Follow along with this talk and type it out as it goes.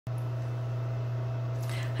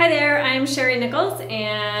Hi there, I'm Sherry Nichols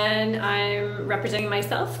and I'm representing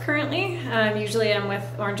myself currently. Usually I'm with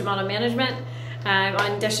Orange Model Management. I'm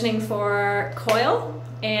auditioning for Coil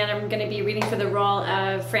and I'm going to be reading for the role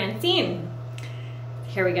of Francine.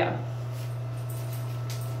 Here we go.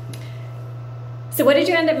 So what did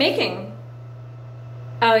you end up making?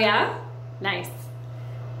 Oh yeah? Nice.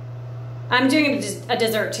 I'm doing a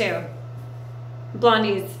dessert too.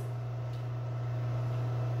 Blondies.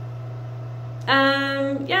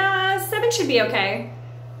 Yeah, 7 should be okay.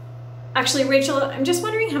 Actually, Rachel, I'm just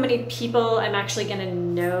wondering how many people I'm actually gonna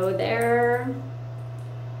know there.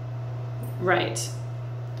 Right.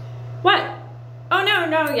 What? Oh,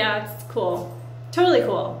 no, yeah, it's cool. Totally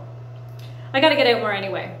cool. I gotta get out more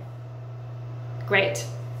anyway. Great.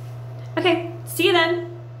 Okay, see you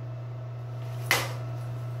then.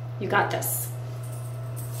 You got this.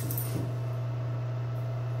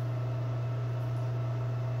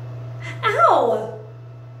 Ow!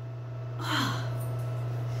 Oh.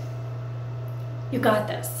 You got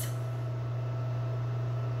this.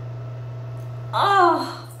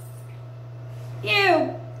 Oh!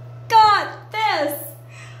 You got this!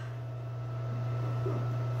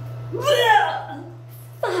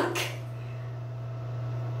 Fuck!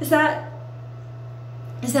 Is that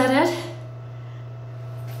it?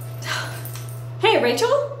 Hey,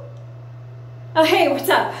 Rachel? Oh, hey, what's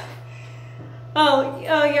up? Oh,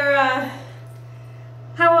 you're,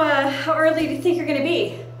 how early do you think you're gonna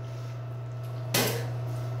be?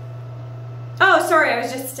 Oh, sorry, I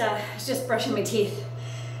was just brushing my teeth.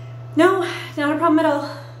 No, not a problem at all.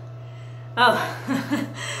 Oh,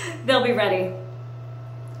 they'll be ready.